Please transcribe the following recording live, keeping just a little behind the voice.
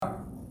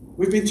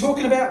We've been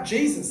talking about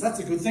Jesus. That's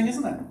a good thing,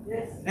 isn't it?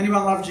 Yes.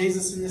 Anyone love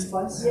Jesus in this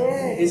place?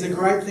 Yes. He's a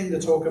great thing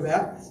to talk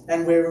about.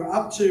 And we're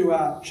up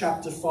to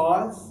chapter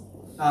 5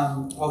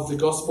 of the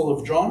Gospel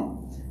of John.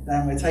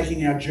 And we're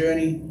taking our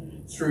journey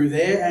through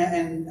there.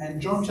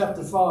 And John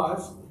chapter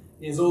 5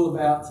 is all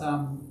about...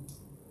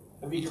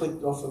 have you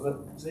clicked off of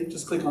it? See,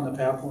 just click on the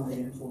PowerPoint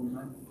again for me,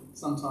 mate.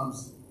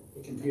 Sometimes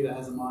the computer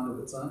has a mind of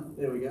its own.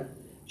 There we go.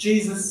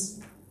 Jesus,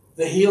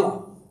 the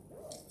healer.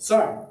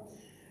 So,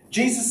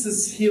 Jesus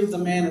has healed the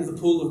man at the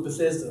pool of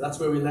Bethesda. That's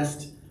where we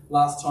left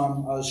last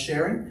time I was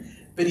sharing.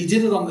 But he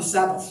did it on the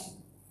Sabbath.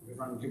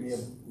 Everyone give me a...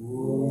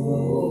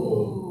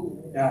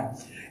 Ooh. Yeah.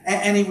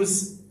 And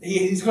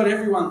he's got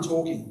everyone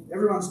talking.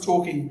 Everyone's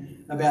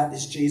talking about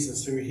this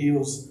Jesus who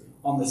heals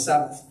on the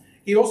Sabbath.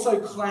 He also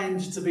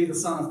claimed to be the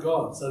Son of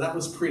God. So that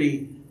was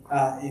pretty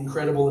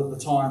incredible at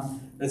the time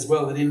as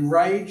well. It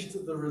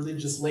enraged the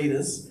religious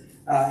leaders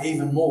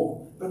even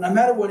more. But no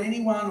matter what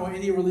anyone or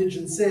any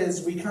religion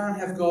says, we can't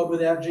have God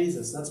without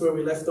Jesus. That's where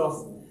we left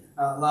off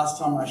last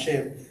time I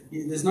shared.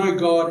 There's no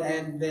God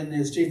and then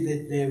there's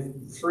Jesus. They're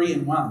three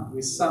in one.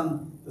 We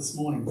sung this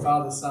morning,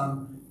 Father,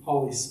 Son,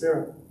 Holy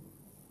Spirit.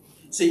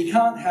 So you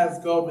can't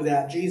have God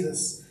without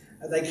Jesus.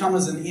 They come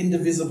as an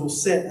indivisible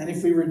set. And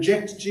if we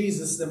reject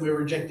Jesus, then we're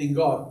rejecting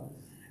God.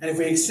 And if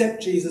we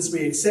accept Jesus,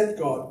 we accept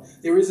God.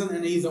 There isn't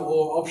an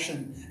either-or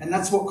option. And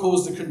that's what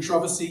caused the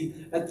controversy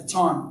at the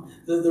time.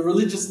 The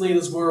religious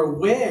leaders were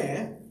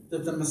aware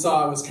that the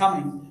Messiah was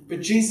coming,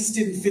 but Jesus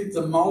didn't fit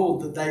the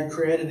mold that they'd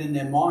created in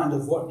their mind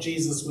of what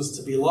Jesus was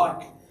to be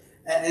like.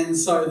 And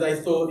so they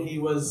thought he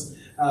was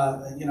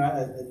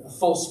a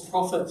false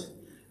prophet,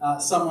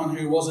 someone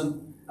who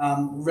wasn't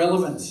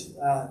relevant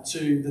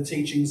to the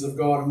teachings of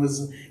God and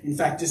was in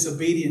fact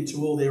disobedient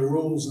to all their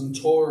rules and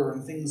Torah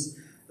and things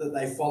that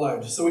they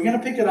followed. So we're going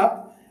to pick it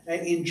up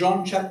in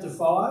John chapter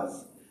 5,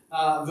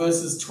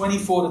 verses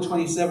 24 to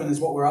 27 is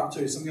what we're up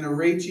to. So I'm going to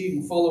read to you. You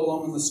can follow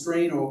along on the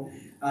screen, or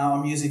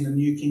I'm using the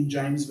New King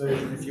James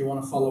Version if you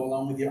want to follow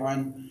along with your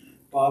own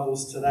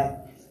Bibles today.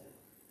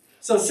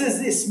 So it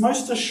says this,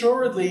 "Most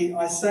assuredly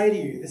I say to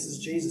you," this is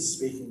Jesus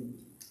speaking,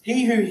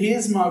 "he who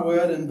hears my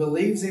word and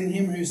believes in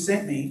him who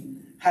sent me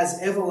has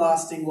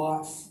everlasting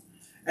life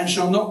and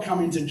shall not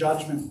come into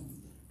judgment,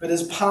 but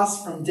has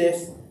passed from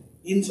death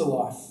into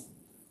life.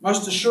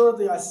 Most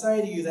assuredly I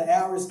say to you, the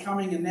hour is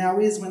coming and now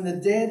is when the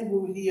dead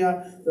will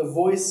hear the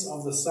voice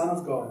of the Son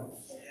of God,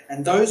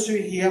 and those who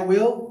hear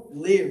will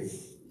live.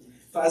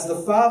 For as the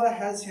Father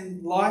has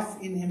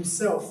life in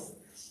himself,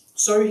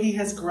 so he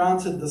has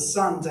granted the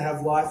Son to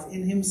have life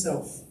in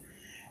himself,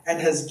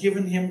 and has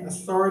given him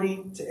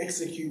authority to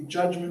execute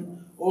judgment,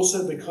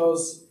 also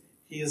because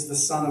he is the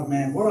Son of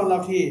Man." What I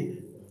love here,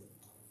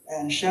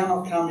 "and shall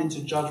not come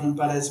into judgment,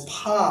 but has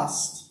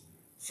passed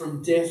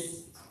from death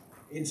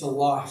into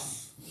life."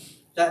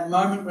 That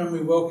moment when we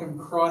welcome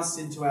Christ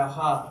into our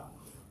heart,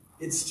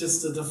 it's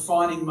just a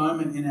defining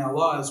moment in our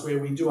lives where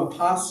we do a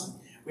passing.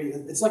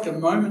 It's like a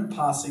moment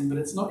passing, but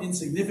it's not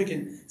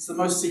insignificant. It's the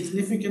most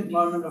significant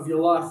moment of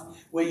your life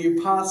where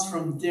you pass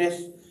from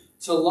death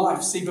to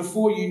life. See,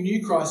 before you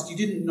knew Christ, you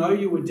didn't know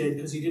you were dead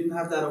because you didn't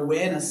have that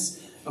awareness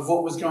of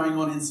what was going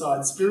on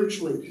inside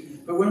spiritually.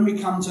 But when we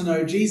come to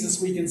know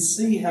Jesus, we can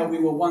see how we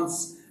were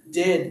once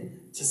dead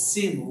to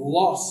sin,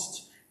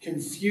 lost,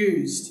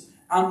 confused,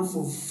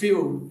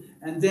 unfulfilled.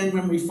 And then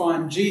when we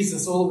find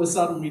Jesus, all of a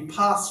sudden we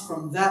pass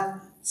from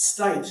that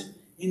state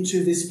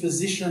into this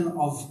position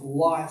of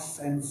life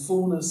and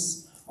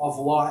fullness of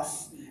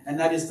life. And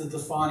that is the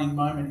defining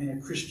moment in a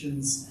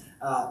Christian's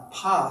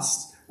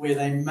past, where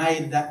they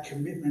made that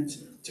commitment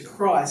to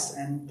Christ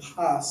and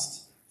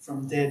passed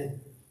from dead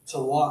to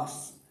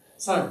life.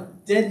 So,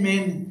 dead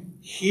men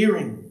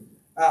hearing.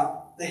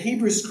 The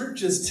Hebrew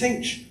scriptures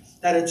teach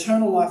that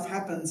eternal life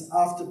happens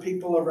after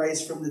people are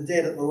raised from the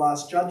dead at the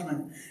last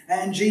judgment.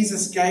 And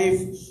Jesus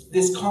gave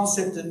this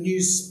concept a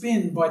new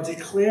spin by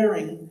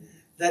declaring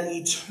that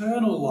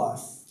eternal life,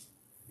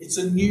 it's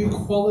a new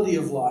quality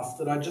of life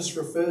that I just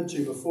referred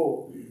to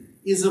before,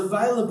 is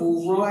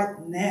available right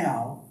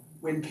now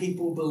when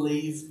people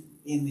believe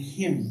in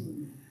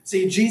him.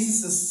 See,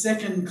 Jesus'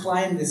 second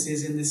claim this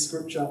is in this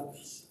scripture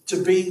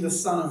to being the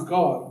Son of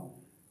God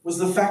was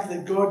the fact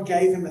that God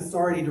gave him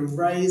authority to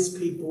raise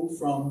people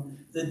from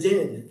the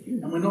dead.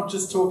 And we're not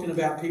just talking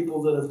about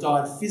people that have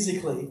died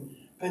physically,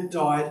 but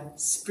died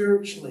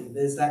spiritually.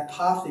 There's that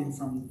passing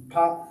from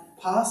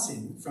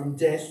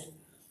death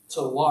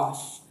to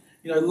life.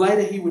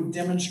 Later he would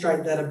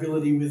demonstrate that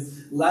ability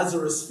with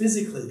Lazarus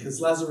physically, because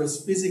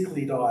Lazarus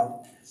physically died.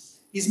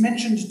 He's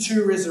mentioned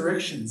two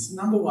resurrections.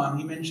 Number one,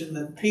 he mentioned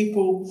that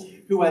people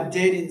who are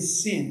dead in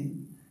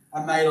sin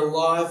are made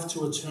alive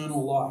to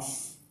eternal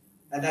life.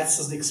 And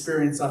that's an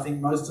experience I think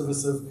most of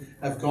us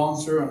have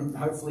gone through, and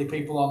hopefully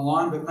people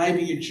online. But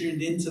maybe you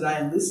tuned in today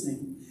and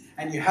listening,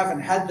 and you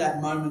haven't had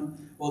that moment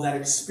or that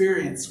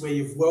experience where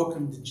you've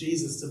welcomed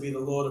Jesus to be the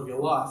Lord of your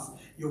life.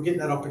 You'll get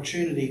that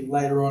opportunity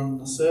later on in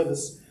the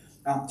service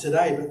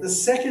today. But the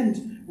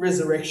second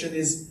resurrection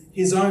is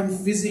his own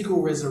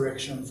physical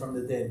resurrection from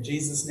the dead.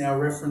 Jesus now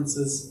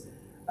references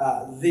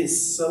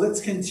this. So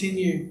let's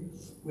continue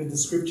with the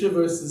scripture.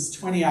 Verses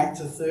 28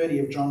 to 30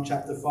 of John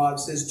chapter 5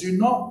 says, "Do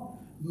not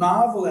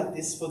marvel at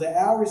this, for the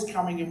hour is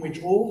coming in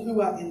which all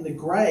who are in the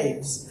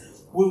graves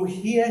will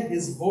hear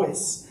his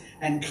voice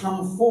and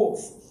come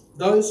forth.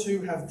 Those who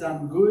have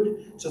done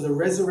good to the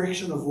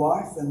resurrection of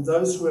life, and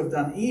those who have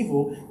done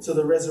evil to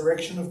the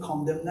resurrection of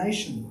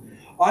condemnation.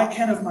 I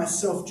can of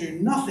myself do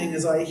nothing.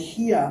 As I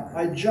hear,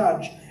 I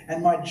judge,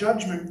 and my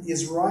judgment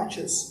is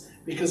righteous,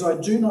 because I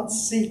do not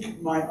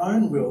seek my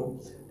own will,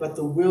 but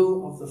the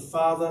will of the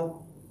Father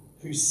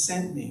who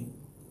sent me."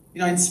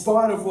 You know, in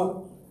spite of what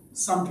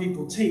some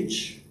people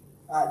teach,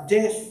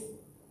 death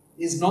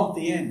is not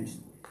the end.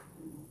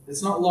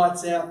 It's not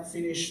lights out,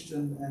 finished,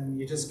 and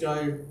you just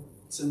go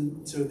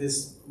to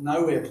this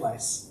nowhere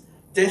place.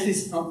 Death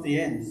is not the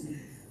end.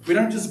 We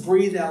don't just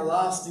breathe our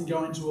last and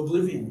go into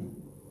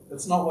oblivion.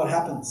 That's not what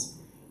happens.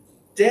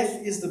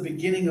 Death is the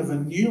beginning of a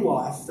new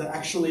life that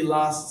actually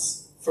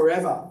lasts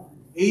forever,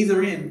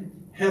 either in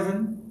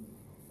heaven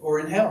or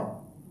in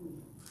hell.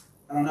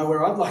 And I know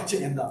where I'd like to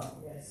end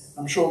up. Yes.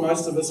 I'm sure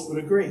most of us would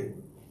agree.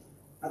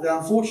 And the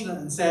unfortunate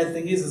and sad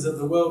thing is that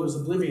the world is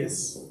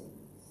oblivious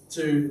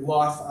to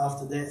life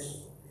after death.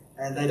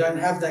 And they don't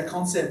have that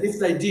concept. If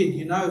they did,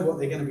 you know what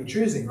they're going to be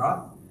choosing,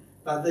 right?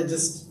 But they're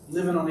just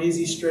living on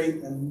easy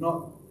street and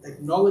not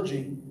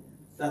acknowledging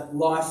that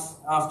life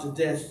after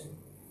death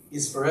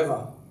is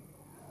forever.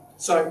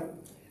 So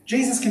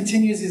Jesus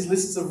continues his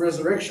lists of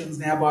resurrections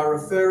now by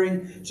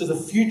referring to the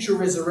future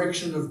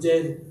resurrection of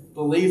dead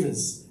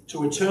believers,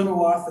 to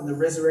eternal life, and the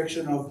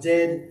resurrection of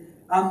dead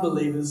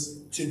unbelievers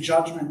to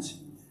judgment.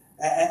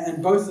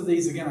 And both of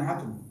these are going to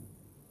happen.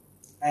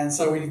 And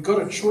so we've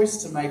got a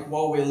choice to make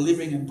while we're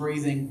living and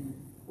breathing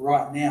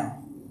right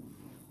now.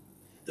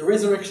 The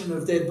resurrection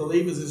of dead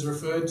believers is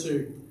referred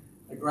to,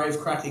 a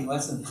grave-cracking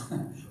lesson,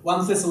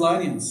 1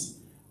 Thessalonians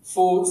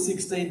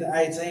 4:16 to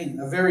 18,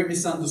 a very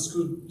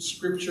misunderstood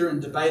scripture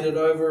and debated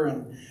over,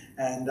 and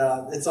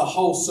it's a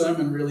whole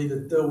sermon really to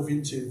delve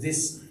into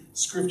this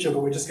scripture,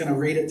 but we're just going to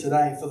read it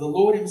today. "For the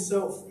Lord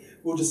himself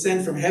will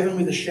descend from heaven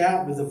with a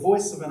shout, with the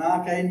voice of an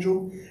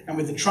archangel, and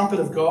with the trumpet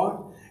of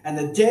God, and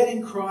the dead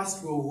in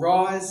Christ will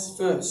rise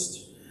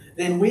first.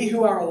 Then we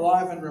who are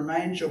alive and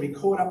remain shall be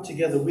caught up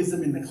together with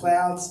them in the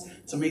clouds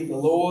to meet the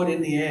Lord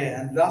in the air,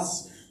 and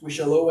thus we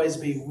shall always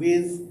be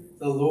with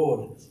the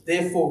Lord.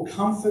 Therefore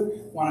comfort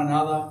one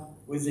another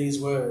with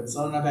these words."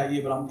 I don't know about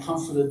you, but I'm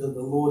comforted that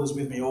the Lord is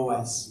with me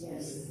always.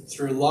 Yes.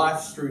 Through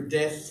life, through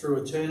death,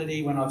 through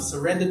eternity, when I've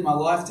surrendered my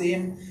life to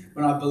him,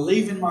 when I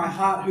believe in my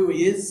heart who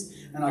he is,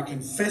 and I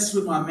confess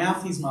with my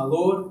mouth he's my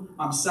Lord,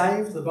 I'm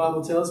saved, the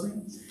Bible tells me.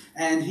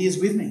 And he is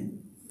with me.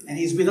 And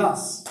he's with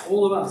us,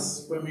 all of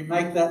us, when we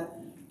make that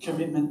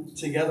commitment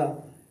together.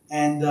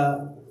 And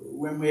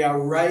when we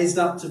are raised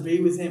up to be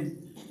with him,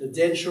 the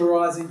dead shall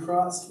rise in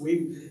Christ.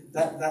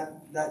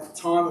 That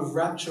time of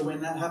rapture,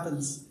 when that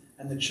happens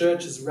and the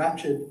church is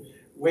raptured,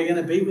 we're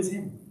going to be with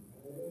him.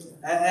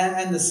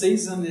 And the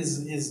season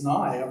is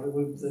nigh.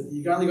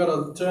 You've only got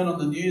to turn on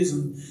the news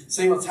and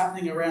see what's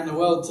happening around the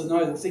world to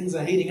know that things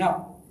are heating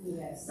up.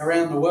 Yes.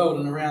 Around the world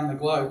and around the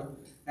globe.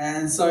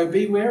 And so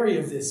be wary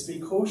of this, be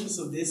cautious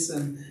of this,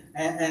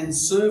 and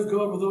serve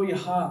God with all your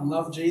heart and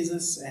love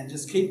Jesus, and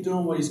just keep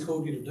doing what he's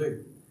called you to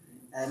do.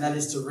 And that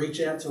is to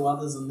reach out to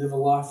others and live a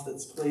life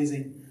that's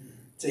pleasing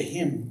to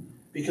him.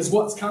 Because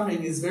what's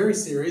coming is very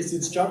serious,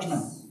 it's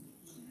judgment.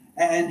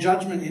 And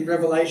judgment in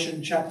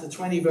Revelation chapter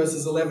 20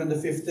 verses 11 to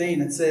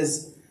 15, it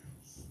says,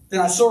 "Then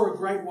I saw a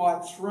great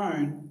white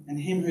throne, and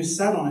him who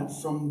sat on it,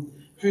 from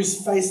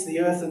whose face the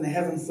earth and the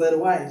heaven fled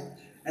away,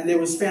 and there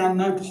was found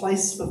no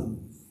place for them.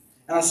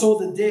 And I saw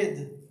the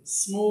dead,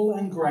 small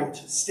and great,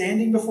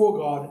 standing before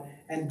God,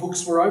 and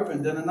books were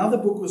opened. And another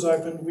book was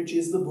opened, which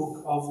is the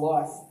book of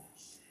life.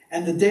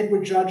 And the dead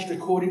were judged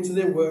according to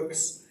their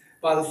works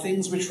by the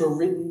things which were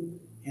written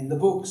in the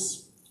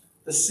books.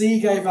 The sea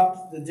gave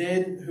up the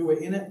dead who were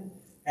in it,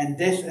 and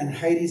death and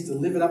Hades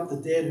delivered up the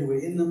dead who were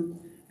in them,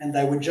 and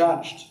they were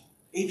judged,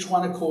 each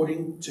one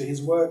according to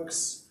his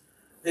works.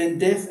 Then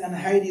death and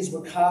Hades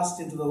were cast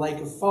into the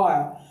lake of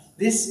fire.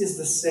 This is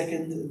the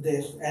second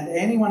death, and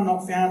anyone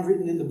not found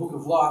written in the book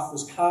of life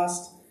was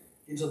cast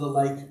into the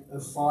lake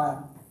of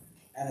fire."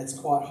 And it's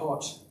quite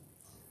hot.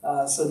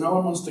 So no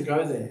one wants to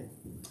go there.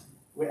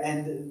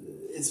 And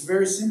it's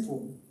very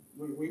simple.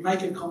 We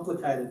make it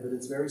complicated, but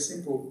it's very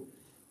simple.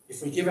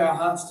 If we give our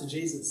hearts to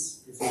Jesus,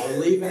 if we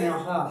believe in our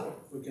heart,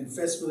 if we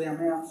confess with our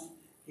mouth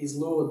he's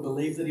Lord,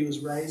 believe that he was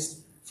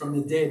raised from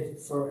the dead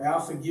for our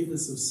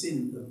forgiveness of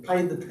sin, that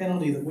paid the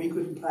penalty that we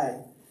couldn't pay,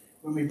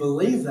 when we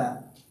believe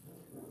that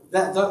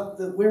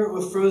where it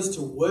refers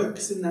to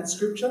works in that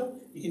scripture,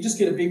 you can just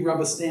get a big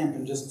rubber stamp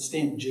and just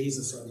stamp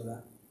Jesus over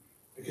that.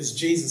 Because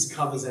Jesus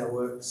covers our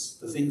works,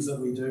 the things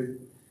that we do.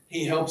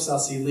 He helps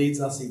us, he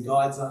leads us, he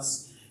guides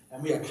us,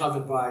 and we are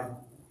covered by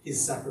his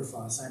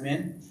sacrifice.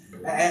 Amen?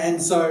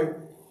 And so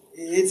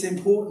it's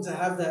important to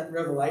have that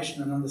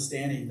revelation and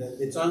understanding that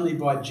it's only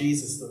by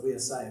Jesus that we are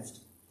saved.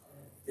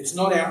 It's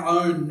not our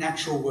own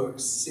natural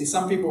works. See,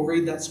 some people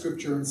read that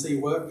scripture and see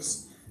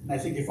works, and they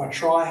think if I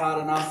try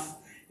hard enough,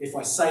 if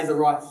I say the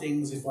right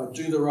things, if I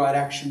do the right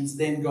actions,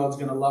 then God's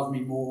going to love me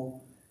more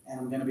and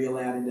I'm going to be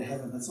allowed into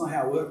heaven. That's not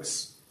how it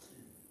works.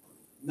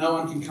 No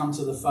one can come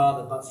to the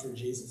Father but through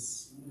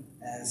Jesus.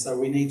 And so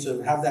we need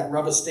to have that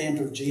rubber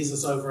stamp of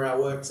Jesus over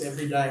our works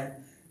every day.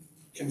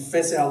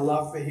 Confess our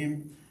love for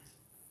him.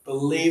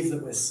 Believe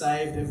that we're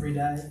saved every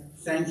day.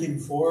 Thank him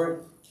for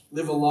it.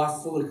 Live a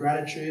life full of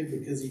gratitude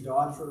because he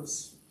died for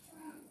us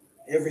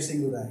every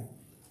single day.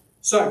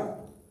 So,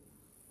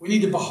 we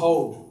need to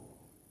behold.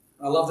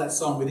 I love that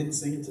song. We didn't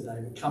sing it today,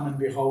 but come and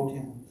behold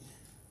him.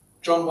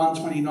 John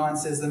 1:29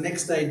 says, the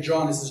next day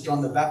John, this is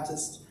John the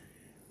Baptist,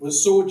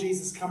 saw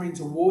Jesus coming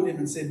toward him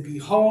and said,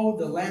 behold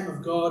the Lamb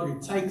of God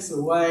who takes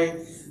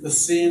away the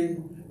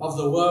sin of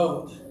the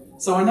world.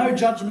 So I know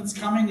judgment's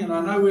coming, and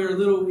I know we're a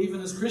little, even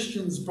as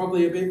Christians,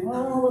 probably a bit,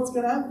 oh, what's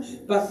going to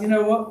happen? But you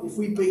know what? If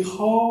we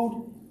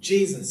behold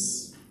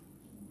Jesus,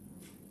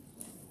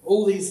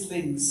 all these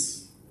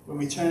things, when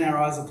we turn our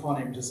eyes upon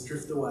him, just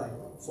drift away,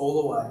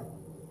 fall away,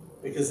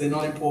 because they're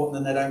not important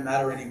and they don't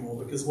matter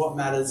anymore, because what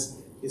matters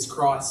is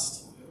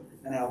Christ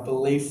and our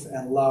belief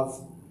and love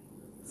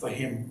for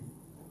him.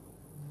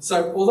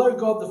 So although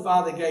God the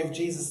Father gave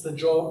Jesus the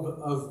job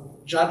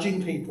of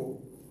judging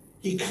people,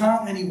 he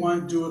can't and he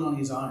won't do it on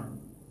his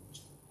own.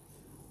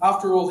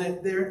 After all,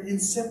 they're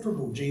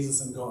inseparable,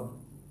 Jesus and God.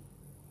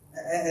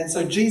 And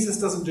so Jesus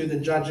doesn't do the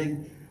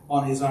judging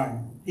on his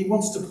own. He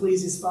wants to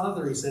please his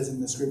Father, he says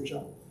in the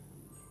scripture.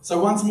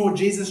 So once more,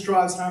 Jesus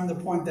drives home the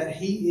point that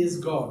he is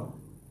God.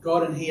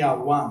 God and he are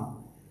one.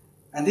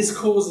 And this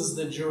causes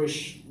the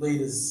Jewish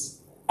leaders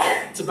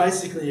to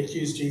basically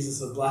accuse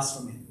Jesus of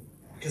blasphemy.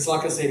 Because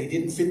like I said, he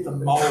didn't fit the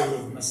mold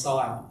of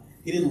Messiah.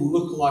 He didn't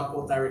look like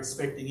what they were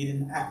expecting. He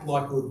didn't act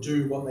like or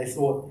do what they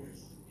thought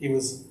he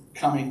was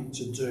coming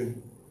to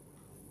do.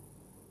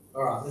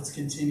 All right, let's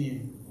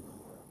continue.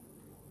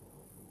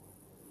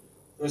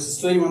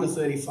 Verses 31 to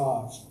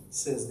 35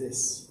 says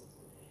this.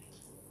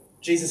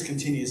 Jesus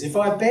continues, if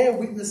I bear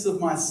witness of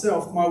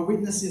myself, my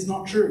witness is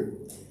not true.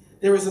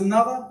 There is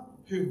another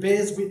who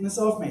bears witness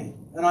of me,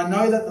 and I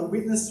know that the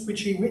witness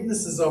which he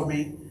witnesses of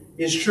me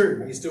is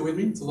true. Are you still with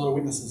me? It's a lot of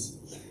witnesses.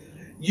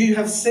 You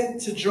have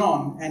sent to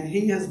John, and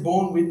he has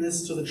borne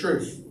witness to the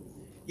truth.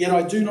 Yet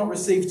I do not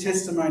receive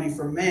testimony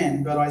from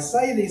man, but I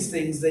say these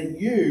things that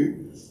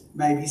you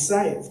may be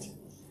saved.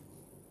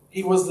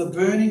 He was the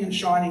burning and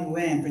shining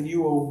lamp, and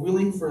you were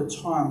willing for a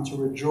time to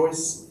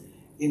rejoice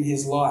in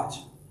his light.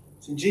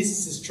 So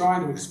Jesus is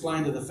trying to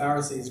explain to the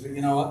Pharisees, but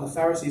you know what? The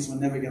Pharisees were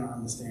never going to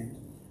understand.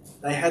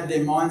 They had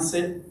their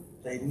mindset.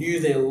 They knew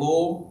their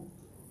law.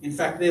 In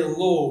fact, their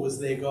law was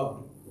their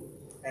God.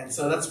 And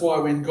so that's why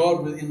when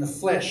God was in the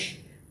flesh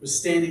was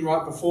standing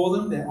right before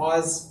them, their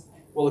eyes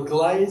were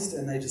glazed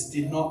and they just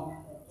did not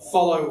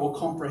follow or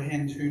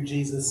comprehend who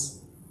Jesus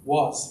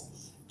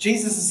was.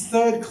 Jesus'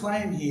 third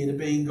claim here to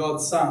being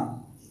God's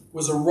Son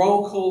was a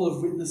roll call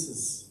of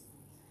witnesses.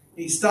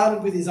 He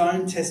started with his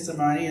own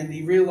testimony and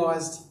he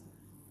realised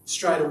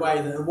straight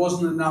away that it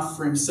wasn't enough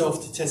for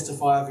himself to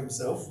testify of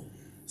himself.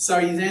 So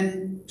he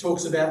then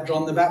talks about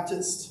John the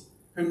Baptist,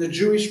 whom the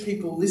Jewish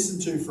people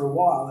listened to for a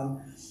while.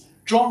 And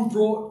John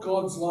brought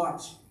God's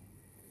light,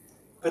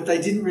 but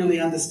they didn't really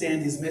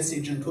understand his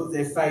message and put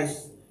their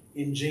faith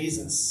in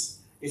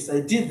Jesus. If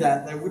they did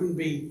that, they wouldn't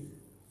be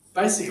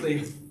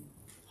basically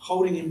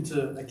holding him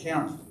to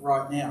account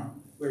right now,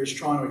 where he's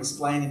trying to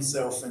explain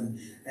himself and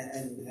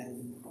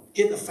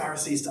get the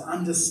Pharisees to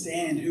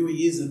understand who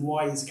he is and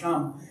why he's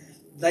come.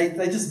 They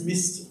just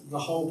missed the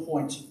whole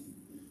point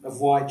of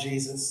why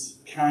Jesus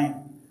came.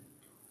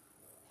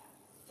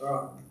 All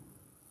right.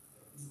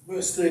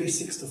 Verse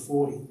 36 to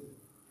 40.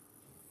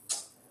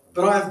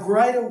 But I have a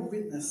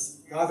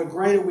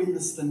greater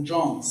witness than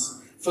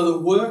John's, for the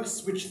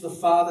works which the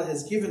Father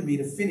has given me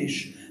to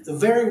finish, the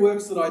very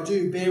works that I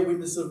do bear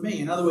witness of me.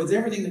 In other words,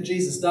 everything that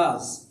Jesus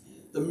does,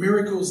 the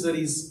miracles that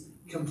he's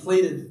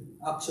completed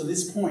up to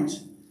this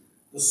point,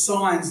 the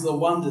signs, the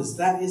wonders,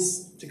 that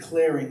is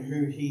declaring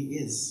who he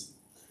is.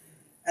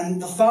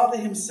 And the Father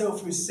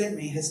himself who sent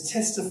me has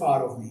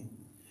testified of me.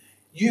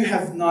 You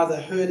have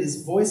neither heard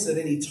his voice at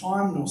any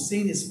time nor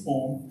seen his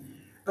form,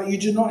 but you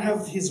do not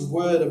have his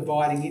word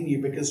abiding in you,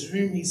 because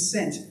whom he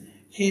sent,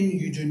 him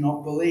you do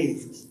not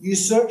believe. You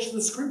search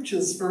the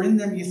scriptures, for in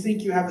them you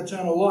think you have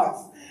eternal life,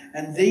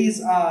 and these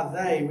are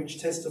they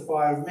which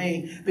testify of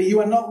me, but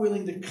you are not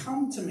willing to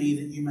come to me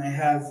that you may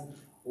have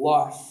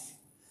life.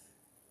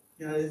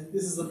 You know,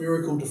 this is the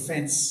miracle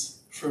defense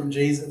from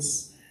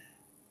Jesus.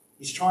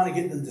 He's trying to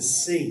get them to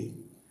see.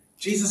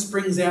 Jesus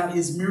brings out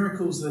his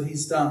miracles that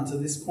he's done to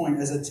this point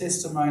as a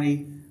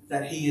testimony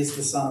that he is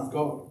the Son of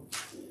God.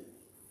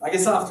 I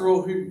guess after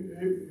all,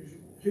 who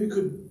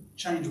could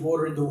change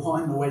water into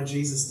wine the way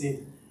Jesus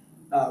did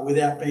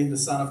without being the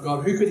Son of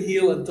God? Who could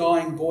heal a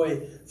dying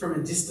boy from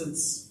a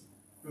distance?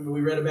 Remember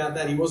we read about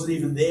that. He wasn't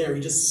even there. He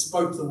just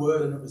spoke the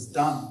word and it was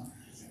done.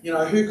 You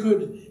know, who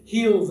could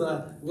heal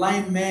the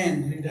lame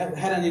man who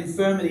had an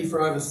infirmity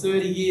for over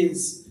 30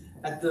 years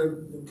at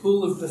the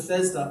pool of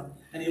Bethesda,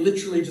 and he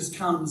literally just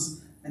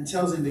comes and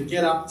tells him to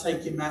get up,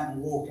 take your mat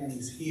and walk, and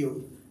he's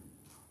healed.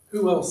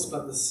 Who else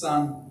but the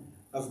Son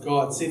of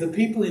God? See, the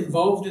people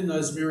involved in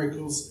those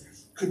miracles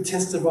could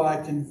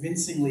testify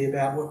convincingly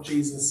about what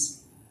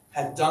Jesus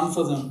had done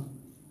for them.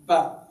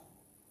 But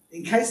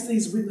in case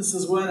these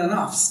witnesses weren't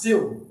enough,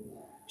 still,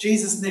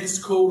 Jesus next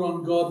called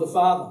on God the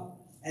Father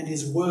and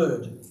his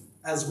word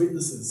as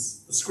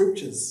witnesses, the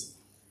scriptures.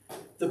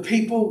 The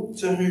people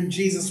to whom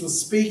Jesus was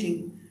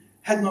speaking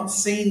had not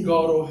seen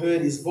God or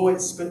heard his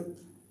voice, but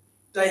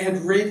they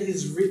had read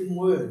his written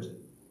word.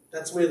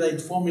 That's where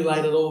they'd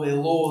formulated all their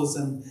laws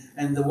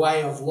and the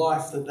way of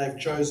life that they've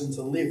chosen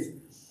to live.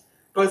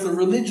 Both the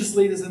religious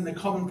leaders and the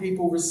common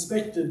people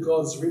respected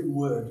God's written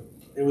word.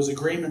 There was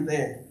agreement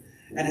there.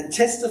 And it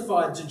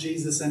testified to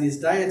Jesus and his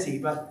deity,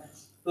 but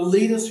the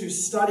leaders who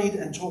studied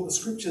and taught the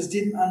scriptures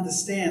didn't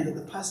understand that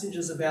the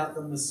passages about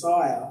the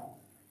Messiah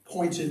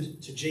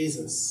pointed to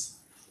Jesus,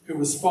 who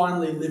was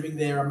finally living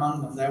there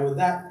among them. They were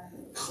that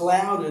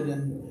clouded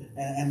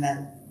and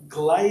that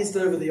glazed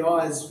over the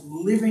eyes,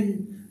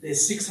 living their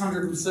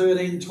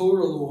 613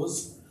 Torah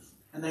laws,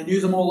 and they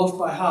knew them all off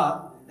by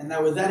heart, and they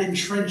were that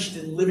entrenched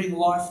in living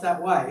life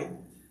that way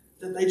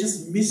that they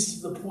just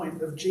missed the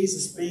point of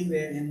Jesus being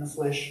there in the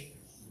flesh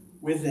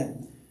with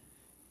them.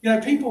 You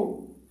know,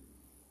 people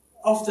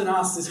often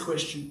ask this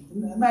question.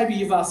 Maybe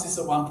you've asked this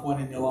at one point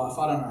in your life,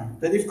 I don't know.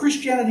 But if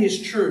Christianity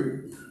is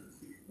true,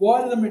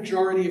 why do the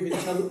majority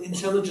of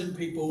intelligent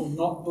people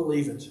not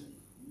believe it?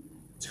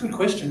 It's a good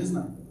question, isn't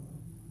it?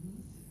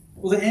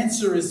 Well, the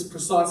answer is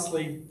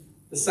precisely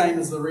the same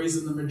as the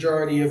reason the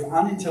majority of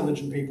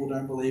unintelligent people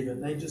don't believe it.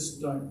 They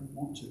just don't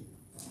want to.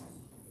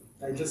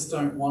 They just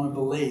don't want to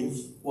believe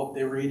what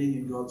they're reading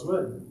in God's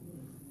word.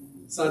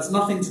 So it's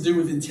nothing to do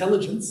with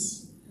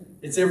intelligence.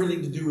 It's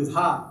everything to do with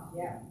heart.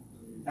 Yeah.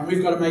 And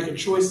we've got to make a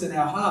choice in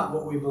our heart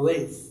what we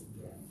believe.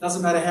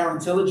 Doesn't matter how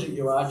intelligent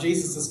you are,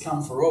 Jesus has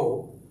come for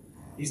all.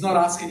 He's not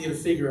asking you to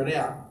figure it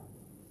out.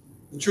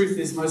 The truth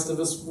is, most of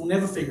us will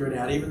never figure it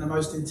out, even the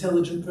most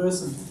intelligent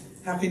person.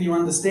 How can you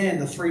understand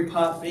the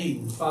three-part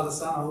being, Father,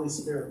 Son, Holy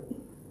Spirit,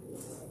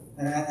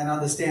 and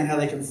understand how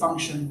they can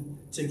function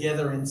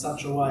together in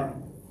such a way?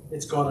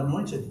 It's God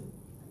anointed.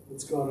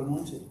 It's God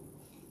anointed.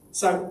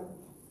 So,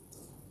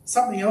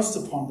 something else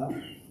to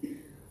ponder,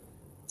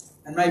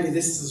 and maybe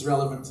this is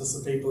relevant to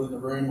some people in the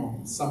room or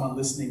someone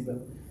listening, but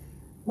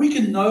we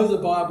can know the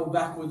Bible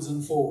backwards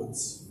and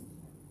forwards,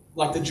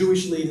 like the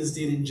Jewish leaders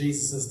did in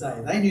Jesus' day.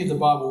 They knew the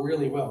Bible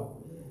really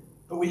well,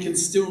 but we can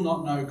still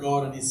not know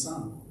God and his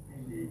Son.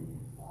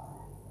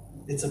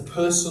 It's a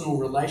personal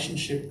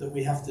relationship that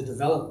we have to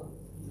develop.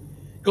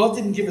 God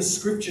didn't give us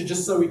scripture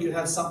just so we could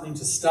have something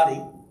to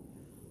study.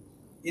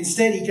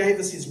 Instead, he gave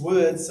us his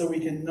word so we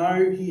can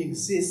know he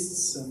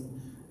exists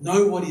and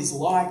know what he's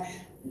like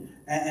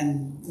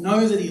and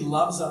know that he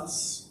loves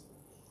us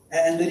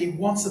and that he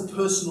wants a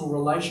personal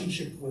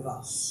relationship with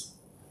us.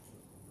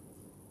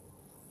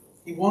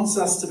 He wants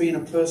us to be in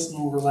a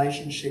personal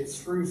relationship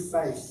through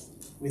faith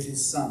with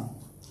his Son.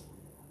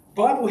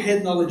 Bible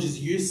head knowledge is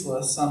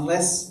useless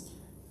unless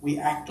we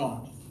act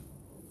on it,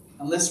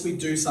 unless we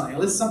do something,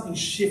 unless something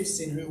shifts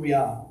in who we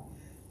are.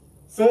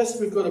 First,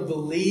 we've got to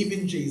believe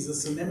in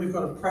Jesus, and then we've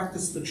got to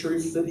practice the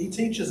truth that he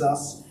teaches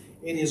us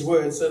in his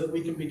word so that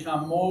we can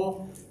become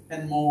more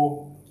and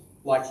more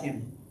like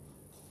him.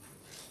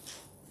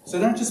 So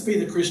don't just be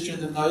the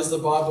Christian that knows the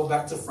Bible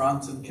back to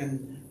front and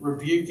can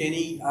rebuke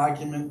any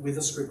argument with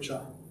a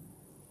scripture.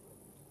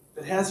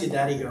 But how's your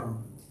daddy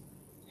going?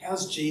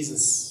 How's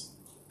Jesus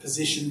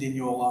positioned in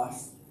your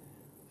life?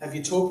 Have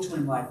you talked to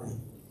him lately?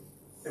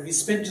 Have you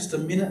spent just a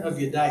minute of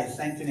your day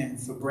thanking him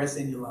for breath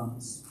in your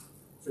lungs,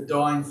 for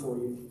dying for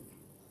you,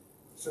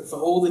 for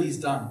all that he's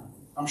done?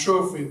 I'm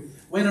sure if we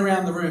went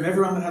around the room,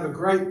 everyone would have a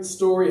great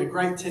story, a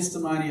great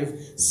testimony of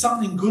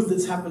something good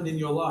that's happened in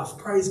your life.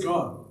 Praise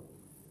God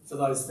for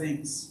those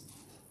things.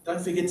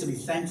 Don't forget to be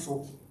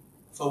thankful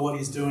for what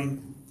he's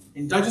doing.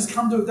 And don't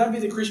be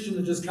the Christian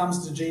that just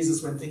comes to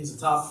Jesus when things are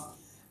tough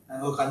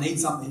and look, I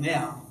need something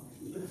now.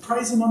 But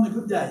praise him on the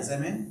good days,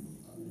 amen?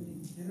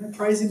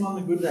 Praise him on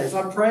the good days.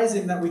 I praise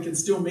him that we can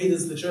still meet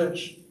as the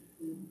church.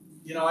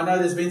 You know, I know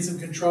there's been some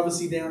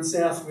controversy down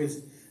south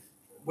with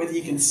whether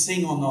you can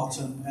sing or not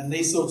and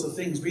these sorts of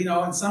things. But you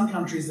know, in some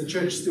countries the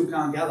church still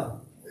can't gather.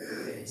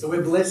 So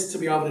we're blessed to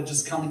be able to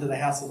just come into the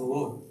house of the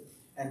Lord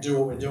and do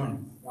what we're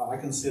doing. I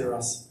consider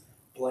us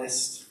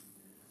blessed.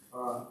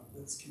 All right,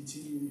 let's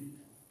continue.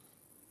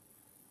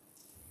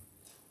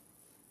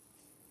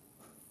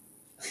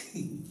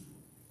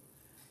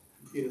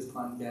 Computer's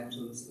playing games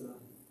with us today.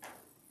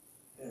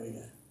 There we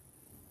go.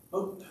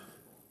 Oh.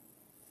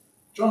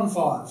 John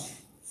 5,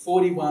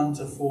 41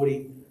 to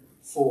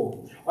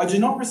 44. I do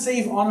not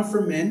receive honour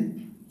from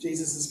men,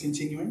 Jesus is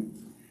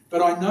continuing,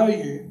 but I know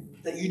you,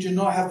 that you do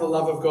not have the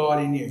love of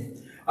God in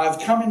you. I have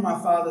come in my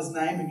Father's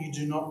name, and you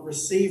do not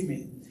receive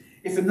me.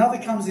 If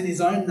another comes in his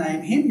own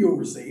name, him you'll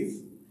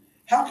receive.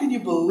 How can you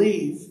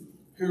believe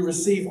who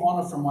receive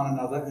honour from one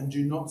another and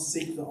do not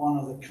seek the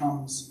honour that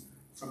comes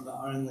from the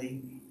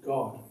only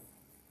God?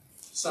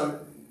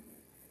 So,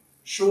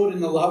 short in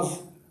the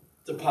love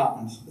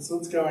department. That's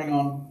what's going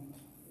on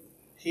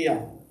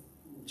here.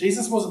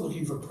 Jesus wasn't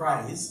looking for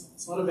praise.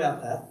 It's not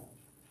about that.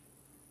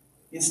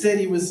 Instead,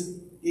 he was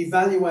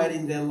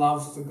evaluating their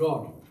love for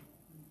God.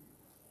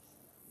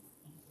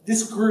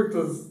 This group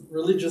of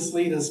religious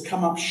leaders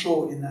come up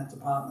short in that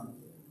department.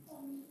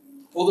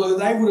 Although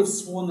they would have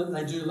sworn that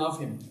they do love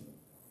him.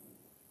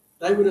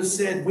 They would have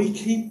said, we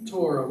keep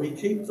Torah, we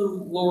keep the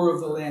law of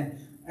the land,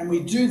 and we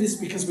do this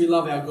because we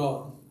love our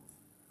God.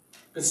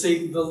 But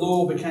see, the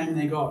law became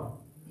their God,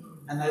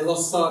 and they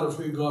lost sight of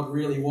who God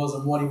really was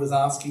and what he was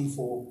asking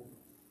for.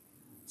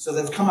 So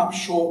they've come up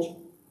short.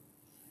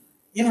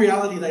 In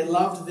reality, they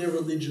loved their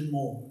religion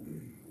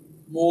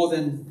more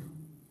than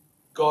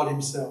God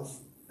himself.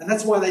 And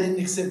that's why they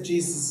didn't accept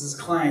Jesus'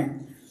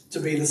 claim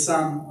to be the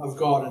Son of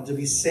God and to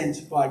be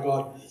sent by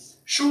God.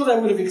 Sure, they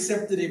would have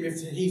accepted him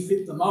if he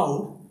fit the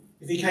mould,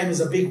 if he came as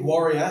a big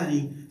warrior and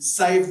he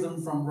saved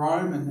them from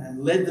Rome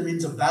and led them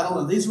into battle.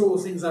 And these were all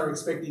the things they were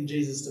expecting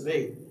Jesus to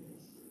be.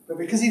 But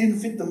because he didn't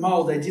fit the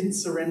mould, they didn't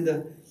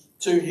surrender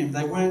to him.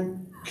 They weren't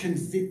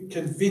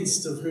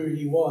convinced of who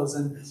he was.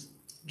 And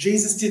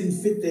Jesus didn't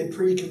fit their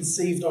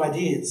preconceived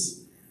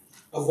ideas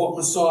of what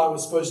Messiah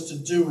was supposed to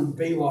do and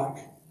be like.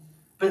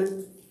 But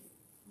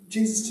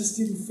Jesus just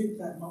didn't fit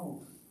that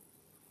mould.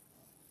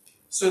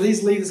 So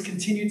these leaders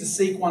continued to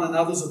seek one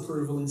another's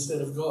approval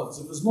instead of God's.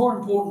 It was more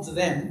important to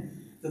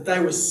them that they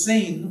were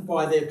seen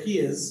by their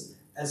peers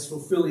as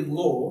fulfilling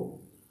law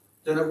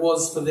than it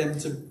was for them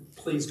to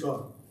please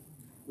God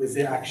with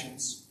their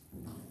actions.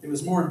 It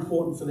was more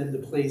important for them to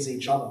please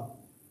each other.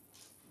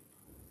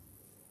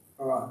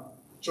 All right,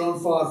 John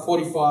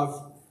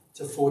 5:45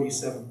 to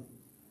 47.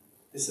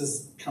 This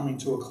is coming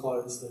to a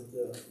close,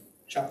 the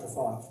chapter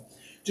 5.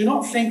 Do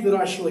not think that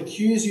I shall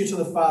accuse you to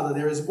the Father.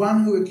 There is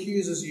one who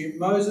accuses you,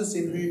 Moses,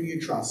 in whom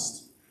you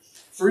trust.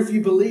 For if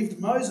you believed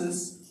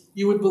Moses,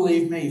 you would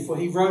believe me, for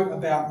he wrote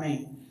about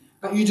me.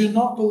 But you do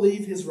not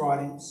believe his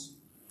writings.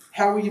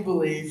 How will you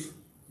believe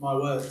my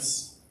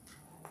words?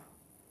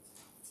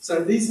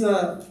 So these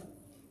are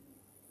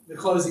the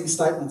closing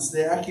statements.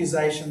 They're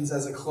accusations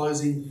as a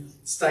closing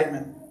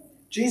statement.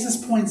 Jesus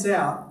points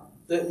out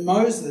that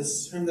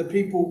Moses, whom the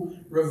people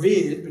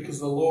revered because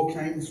the law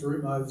came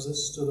through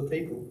Moses to the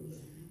people,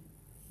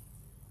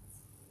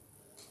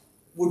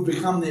 would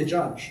become their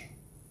judge.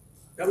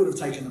 That would have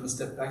taken them a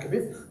step back a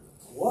bit.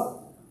 What?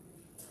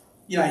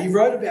 You know, he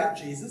wrote about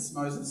Jesus,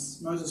 Moses.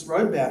 Moses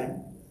wrote about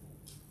him.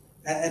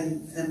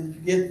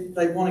 And yet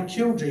they want to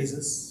kill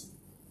Jesus.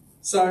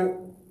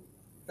 So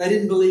they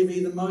didn't believe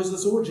either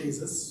Moses or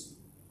Jesus.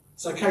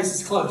 So case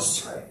is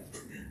closed.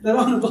 They don't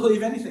want to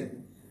believe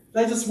anything.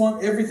 They just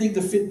want everything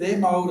to fit their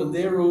mould and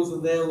their rules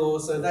and their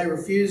laws. So they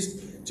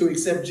refused to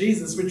accept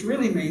Jesus, which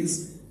really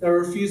means they're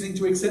refusing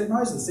to accept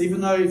Moses, even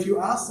though if you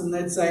ask them,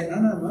 they'd say,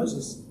 no,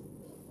 Moses,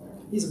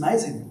 he's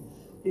amazing.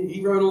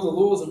 He wrote all the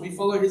laws and we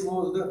follow his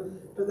laws.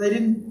 But they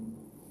didn't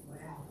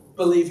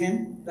believe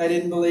him. They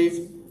didn't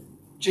believe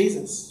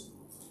Jesus.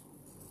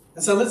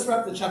 And so let's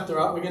wrap the chapter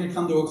up. We're going to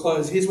come to a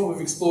close. Here's what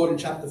we've explored in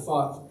chapter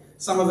 5.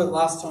 Some of it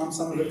last time,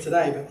 some of it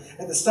today. But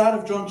at the start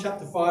of John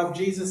chapter 5,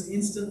 Jesus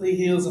instantly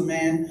heals a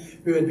man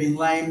who had been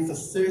lame for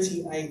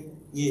 38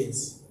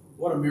 years.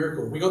 What a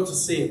miracle. We got to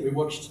see it. We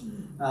watched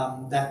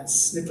that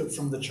snippet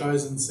from The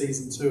Chosen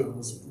season 2, and it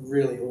was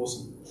really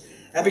awesome.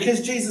 And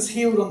because Jesus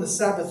healed on the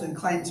Sabbath and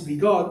claimed to be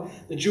God,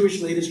 the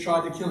Jewish leaders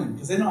tried to kill him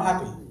because they're not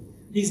happy.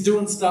 He's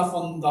doing stuff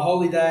on the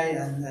holy day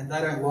and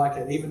they don't like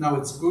it, even though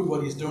it's good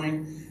what he's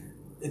doing.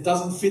 It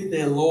doesn't fit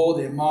their law,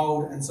 their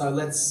mould, and so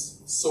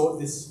let's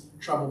sort this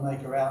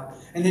troublemaker out.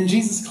 And then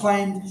Jesus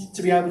claimed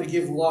to be able to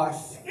give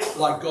life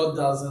like God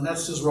does, and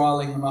that's just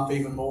riling them up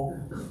even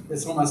more.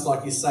 It's almost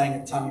like he's saying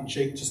it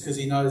tongue-in-cheek just because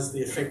he knows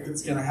the effect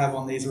it's going to have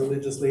on these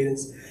religious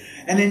leaders.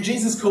 And then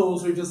Jesus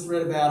calls, we just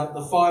read about it,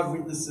 the 5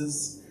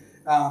 witnesses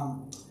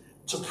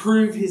to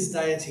prove his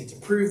deity, to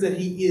prove that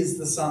he is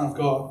the Son of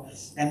God.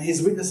 And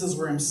his witnesses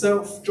were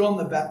himself, John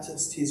the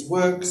Baptist, his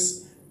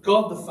works,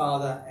 God the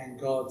Father, and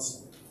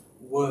God's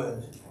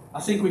Word. I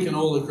think we can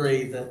all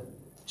agree that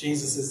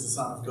Jesus is the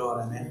Son of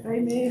God, amen?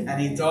 Amen. And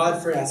he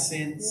died for our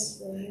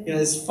sins. Yes, you know,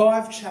 there's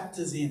 5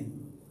 chapters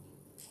in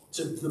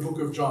to the book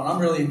of John. I'm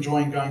really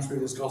enjoying going through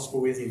this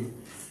gospel with you.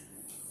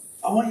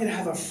 I want you to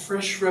have a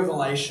fresh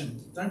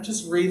revelation. Don't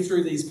just read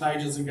through these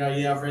pages and go,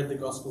 yeah, I've read the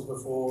Gospels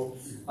before.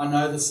 I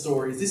know the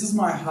stories. This is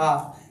my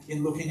heart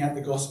in looking at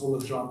the Gospel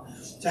of John.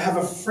 To have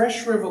a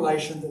fresh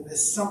revelation that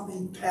there's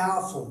something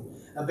powerful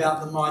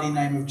about the mighty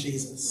name of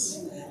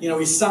Jesus. You know,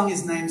 we sung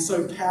his name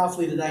so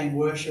powerfully today in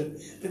worship,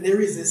 but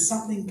there's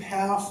something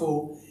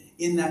powerful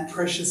in that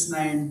precious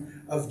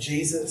name of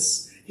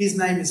Jesus. His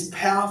name is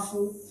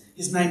powerful.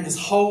 His name is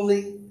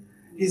holy.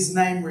 His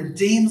name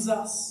redeems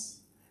us.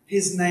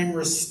 His name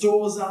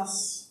restores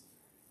us.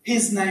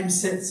 His name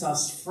sets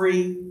us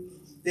free.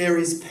 There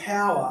is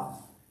power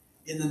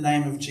in the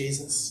name of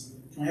Jesus.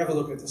 Can we have a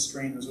look at the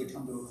screen as we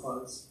come to a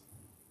close?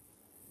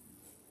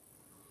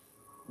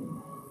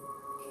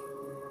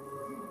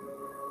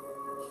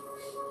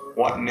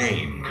 What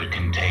name could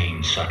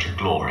contain such a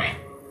glory?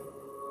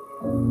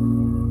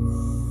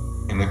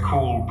 In the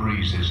cool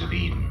breezes of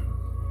Eden,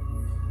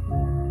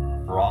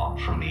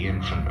 wrought from the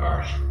infant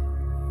earth.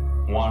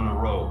 One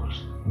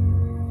arose,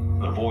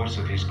 the voice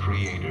of his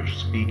creator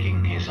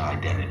speaking his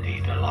identity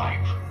to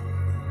life.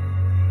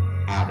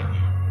 Adam,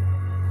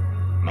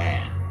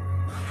 man.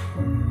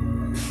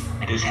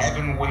 And as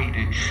heaven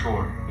waited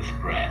short with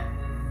breath,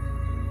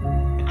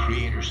 the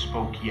creator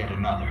spoke yet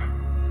another,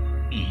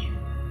 Eve,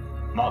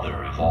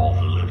 mother of all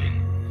the living.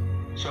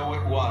 So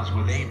it was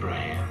with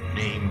Abraham,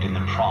 named in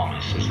the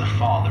promise as the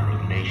father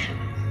of nations.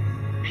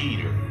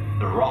 Peter,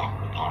 the rock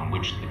upon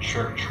which the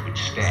church would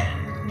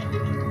stand.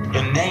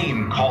 The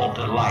name called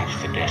to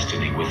life the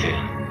destiny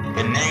within.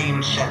 The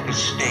name set the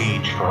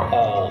stage for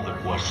all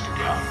that was to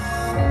come.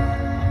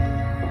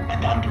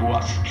 And unto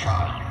us a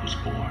child was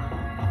born.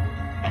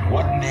 And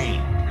what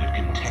name could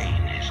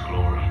contain his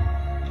glory?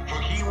 For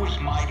he was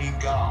mighty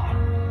God,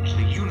 as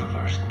the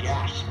universe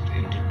gasped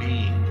into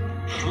being,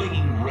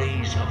 flinging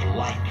rays of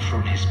light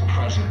from his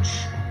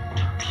presence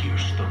to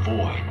pierce the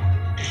void,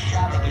 to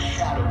shatter the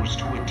shadows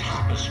to a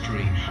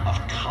tapestry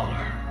of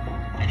color.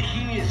 And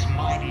he is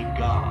mighty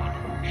God,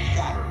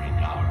 shattering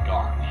our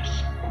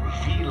darkness,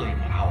 revealing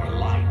our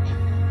light,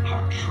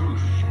 our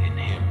truth in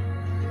him.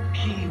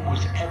 He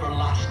was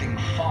everlasting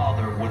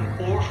Father when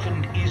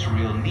orphaned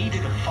Israel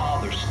needed a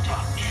father's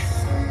touch.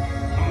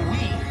 When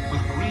we,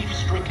 with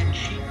grief-stricken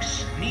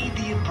cheeks, need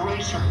the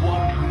embrace of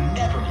one who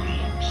never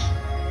leaves.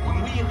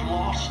 When we have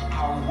lost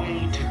our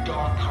way to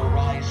dark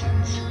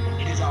horizons,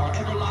 it is our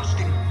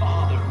everlasting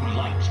Father who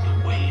lights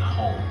the way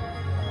home.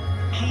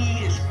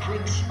 He is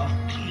Prince of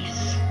Peace.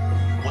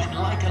 When,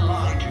 like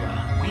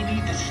Elijah, we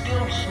need the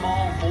still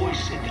small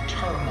voice in the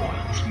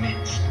turmoil's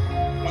midst.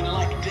 When,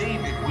 like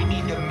David, we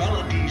need the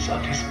melodies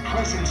of his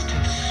presence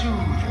to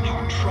soothe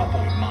our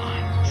troubled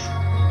minds.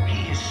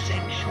 He is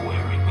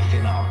sanctuary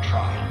within our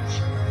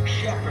trials,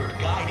 shepherd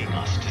guiding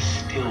us to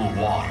still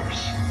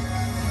waters.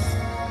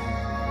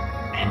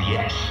 And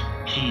yes,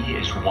 he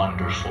is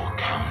wonderful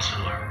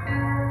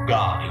counselor.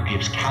 God who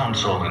gives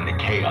counsel in the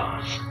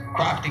chaos,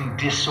 crafting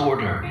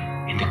disorder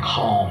into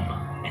calm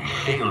and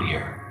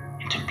failure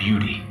into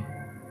beauty.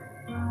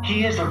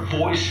 He is a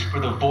voice for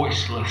the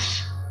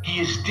voiceless. He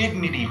is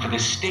dignity for the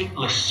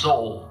stateless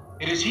soul.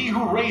 It is he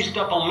who raised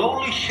up a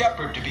lowly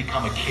shepherd to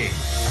become a king.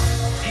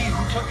 He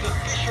who took the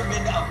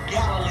fishermen of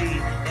Galilee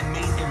and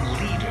made them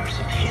leaders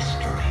of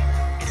history.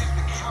 It is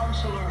the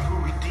counselor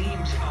who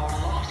redeems our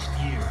lost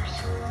years,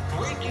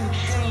 breaking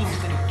chains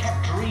that have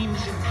kept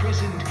dreams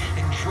imprisoned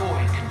and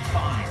joy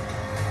confined.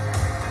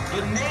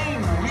 The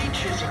name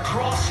reaches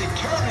across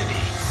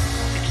eternity,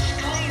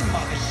 exclaimed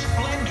by the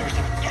splendors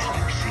of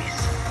galaxies,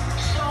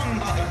 sung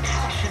by the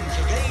passions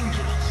of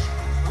angels,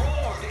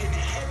 roared in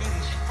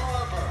heaven's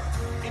fervor,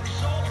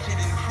 exalted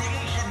in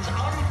creation's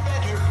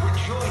unfettered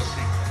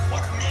rejoicing.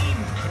 What name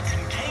could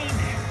contain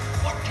him?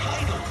 What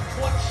title?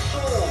 What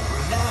soul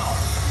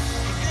renowned?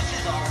 For this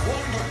is our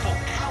wonderful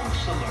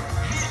counselor.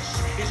 This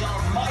is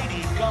our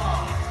mighty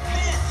God.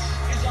 This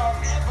is our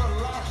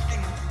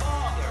everlasting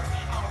Father,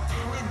 our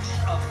Prince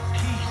of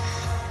Peace.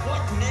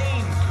 What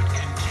name could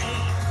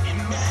contain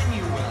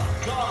Emmanuel,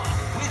 God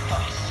with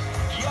us,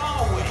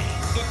 Yahweh,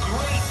 the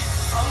great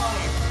I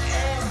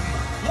am?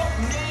 What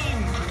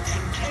name could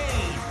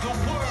contain the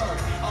word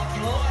of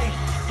life,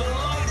 the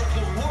light of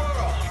the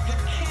world, the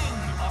King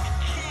of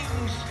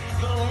kings,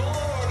 the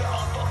Lord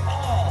of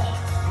all?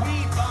 We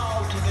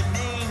bow to the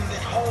name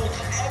that holds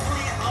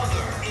every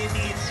other in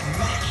its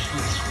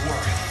matchless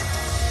worth.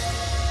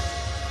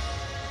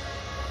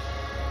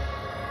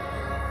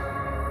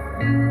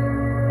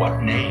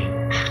 What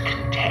name could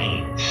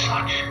contain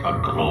such a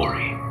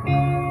glory?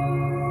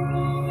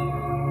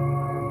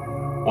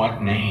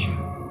 What name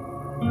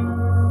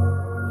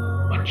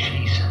but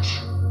Jesus?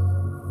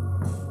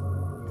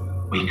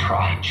 We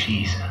cry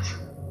Jesus.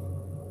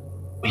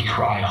 We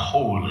cry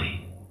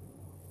holy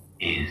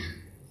is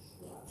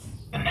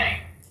the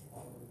name.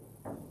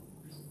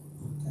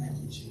 Thank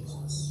you,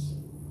 Jesus.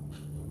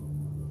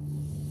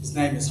 His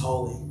name is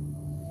holy.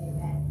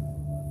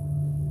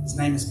 His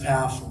name is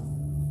powerful.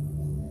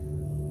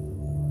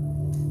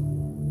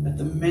 At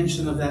the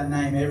mention of that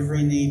name,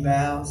 every knee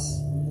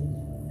bows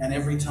and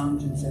every tongue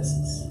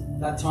confesses.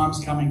 That time's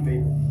coming,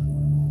 people,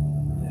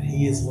 that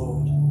he is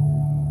Lord.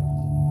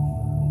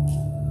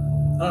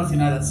 I don't know if you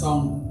know that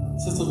song.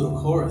 It's just a little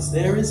chorus.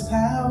 There is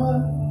power,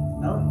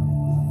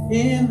 no,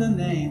 in the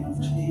name of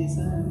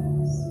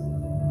Jesus.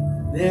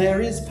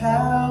 There is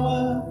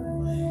power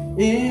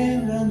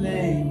in the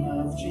name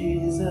of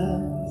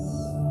Jesus.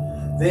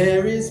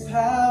 There is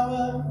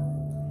power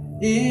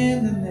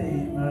in the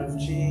name of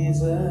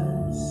Jesus.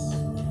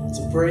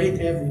 To break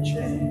every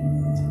chain,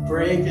 to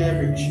break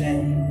every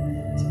chain,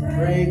 to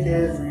break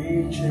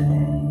every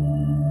chain.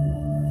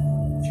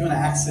 If you want to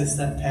access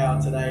that power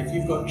today, if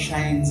you've got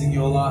chains in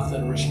your life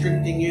that are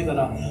restricting you, that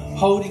are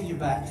holding you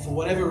back for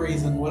whatever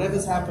reason,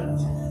 whatever's happened,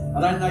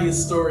 I don't know your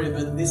story,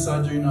 but this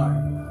I do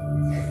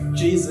know.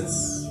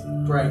 Jesus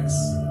breaks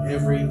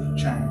every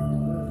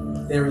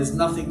chain. There is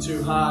nothing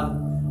too hard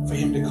for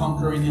him to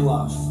conquer in your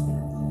life.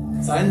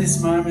 So in this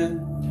moment,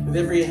 with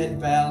every head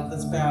bowed,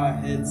 let's bow our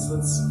heads,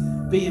 let's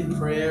be in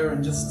prayer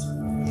and just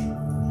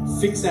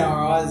fix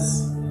our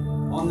eyes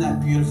on that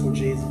beautiful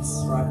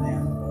Jesus right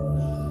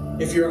now.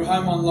 If you're at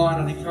home online,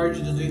 I'd encourage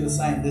you to do the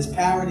same. There's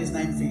power in his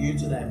name for you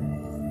today.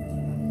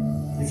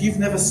 If you've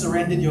never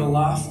surrendered your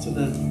life to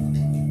the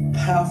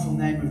powerful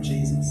name of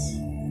Jesus,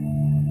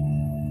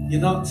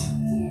 you're not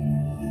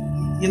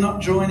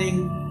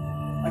joining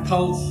a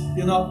cult,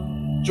 you're not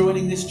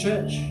joining this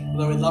church,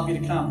 although we'd love you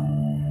to come.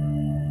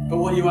 But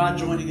what you are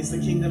joining is the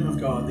kingdom of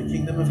God, the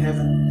kingdom of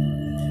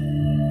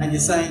heaven. And you're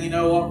saying, you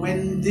know what,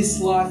 when this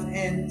life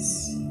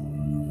ends,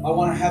 I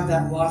want to have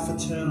that life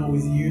eternal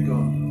with you,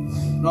 God.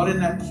 Not in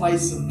that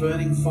place of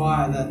burning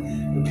fire,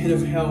 the pit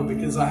of hell,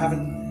 because I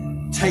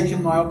haven't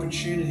taken my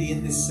opportunity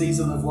in this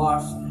season of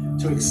life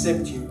to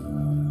accept you.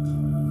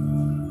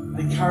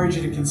 I encourage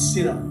you to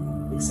consider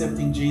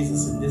accepting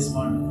Jesus in this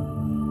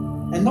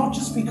moment. And not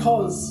just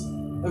because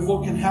of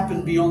what can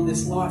happen beyond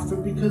this life,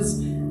 but because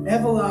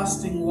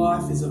everlasting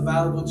life is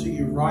available to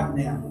you right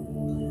now.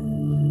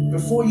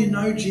 Before you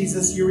know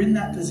Jesus, you're in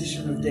that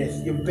position of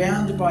death. You're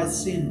bound by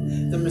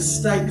sin. The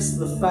mistakes,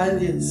 the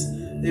failures,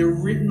 they're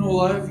written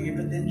all over you.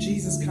 But then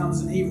Jesus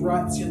comes and he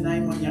writes your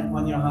name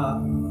on your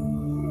heart.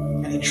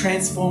 And he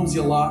transforms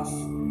your life.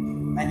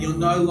 And you're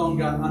no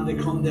longer under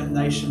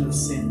condemnation of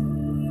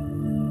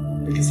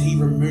sin, because he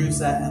removes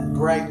that and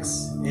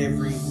breaks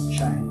every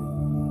chain.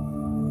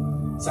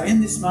 So in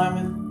this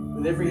moment,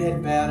 with every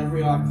head bowed,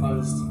 every eye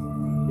closed,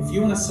 if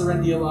you want to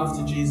surrender your life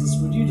to Jesus,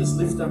 would you just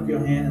lift up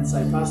your hand and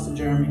say, Pastor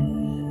Jeremy,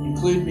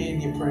 include me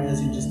in your prayers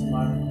in just a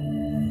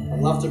moment. I'd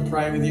love to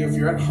pray with you. If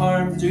you're at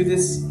home, do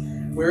this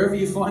wherever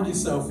you find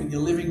yourself, in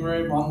your living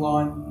room,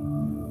 online.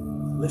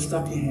 Lift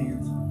up your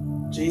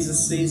hand.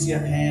 Jesus sees your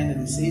hand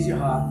and he sees your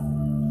heart,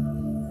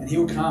 and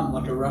he'll come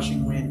like a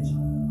rushing wind.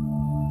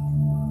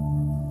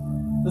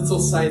 Let's all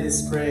say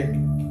this prayer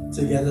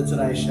together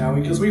today, shall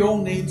we? Because we all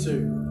need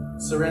to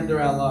surrender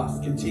our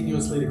life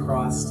continuously to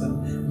Christ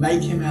and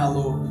make him our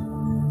Lord.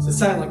 So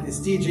say it like this.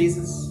 Dear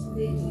Jesus,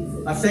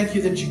 I thank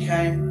you that you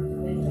came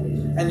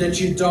and that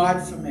you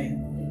died for me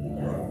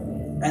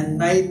and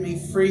made me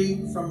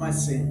free from my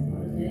sin.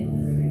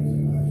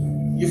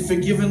 You've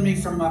forgiven me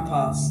from my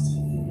past,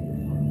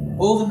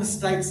 all the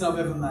mistakes I've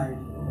ever made,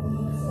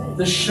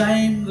 the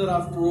shame that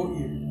I've brought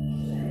you.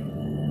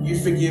 You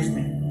forgive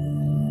me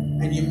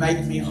and you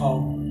make me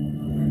whole.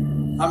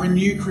 I'm a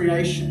new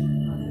creation.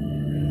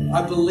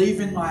 I believe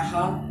in my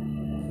heart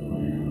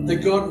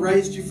that God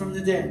raised you from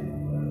the dead.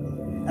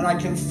 And I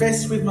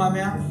confess with my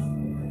mouth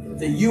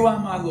that you are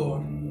my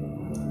Lord.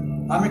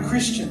 I'm a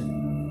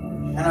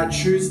Christian and I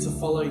choose to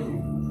follow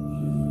you.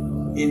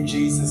 In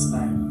Jesus'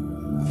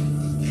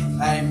 name.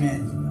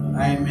 Amen.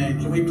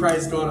 Amen. Can we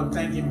praise God and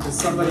thank him because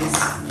somewhere is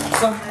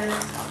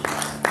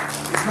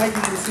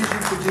making a decision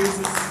for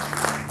Jesus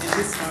in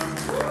this moment.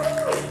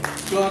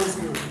 God is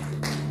good.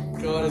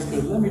 God is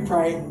good. Let me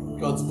pray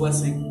God's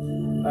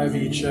blessing over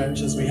your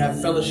church as we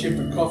have fellowship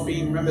and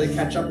coffee. Remember to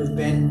catch up with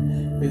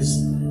Ben,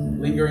 who's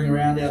lingering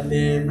around out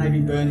there. Maybe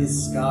burn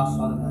his scarf. I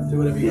don't know. Do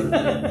whatever you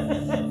got to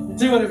do.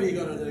 Do whatever you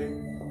got to do.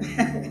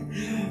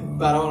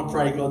 But I want to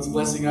pray God's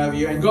blessing over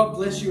you. And God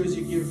bless you as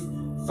you give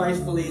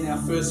faithfully in our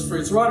first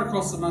fruits right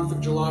across the month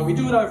of July. We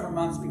do it over a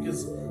month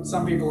because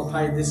some people are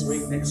paid this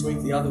week, next week,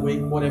 the other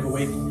week, whatever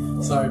week.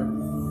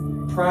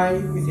 So pray.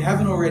 If you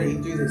haven't already,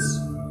 do this.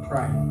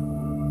 Pray.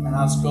 And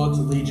ask God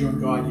to lead you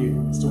and guide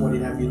you as to what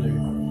he'd have you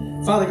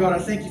do. Father God, I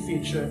thank you for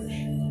your church.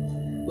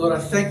 Lord, I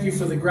thank you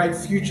for the great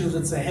future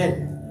that's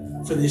ahead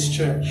for this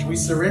church. We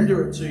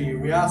surrender it to you.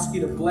 We ask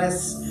you to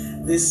bless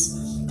this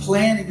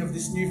planning of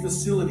this new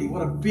facility.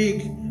 What a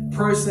big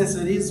process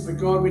it is. But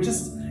God,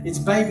 it's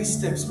baby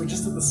steps. We're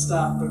just at the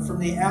start. But from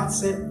the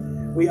outset,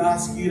 we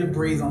ask you to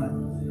breathe on it.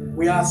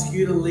 We ask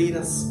you to lead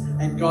us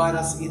and guide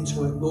us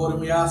into it, Lord.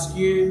 And we ask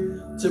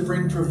you to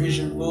bring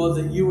provision, Lord,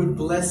 that you would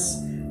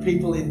bless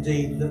people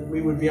indeed, that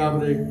we would be able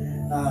to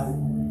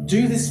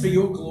do this for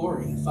your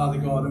glory, Father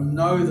God, and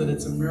know that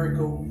it's a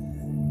miracle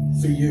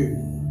for you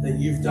that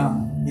you've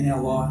done in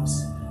our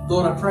lives.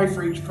 Lord, I pray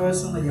for each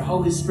person that your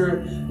Holy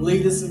Spirit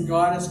lead us and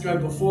guide us, go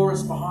before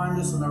us, behind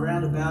us, and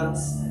around about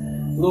us.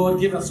 Lord,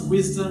 give us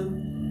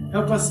wisdom.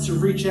 Help us to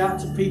reach out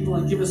to people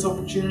and give us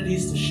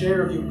opportunities to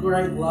share of your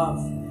great love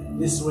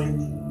this week.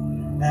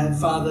 And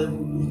Father,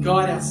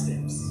 guide our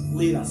steps.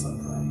 Lead us, I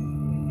pray.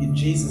 In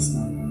Jesus'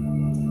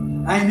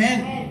 name.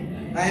 Amen.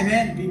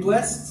 Amen. Be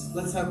blessed.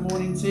 Let's have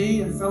morning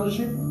tea and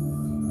fellowship.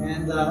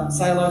 And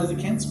say hello to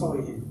the Kents while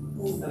we're here.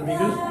 That'll be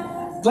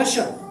good. Bless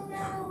you.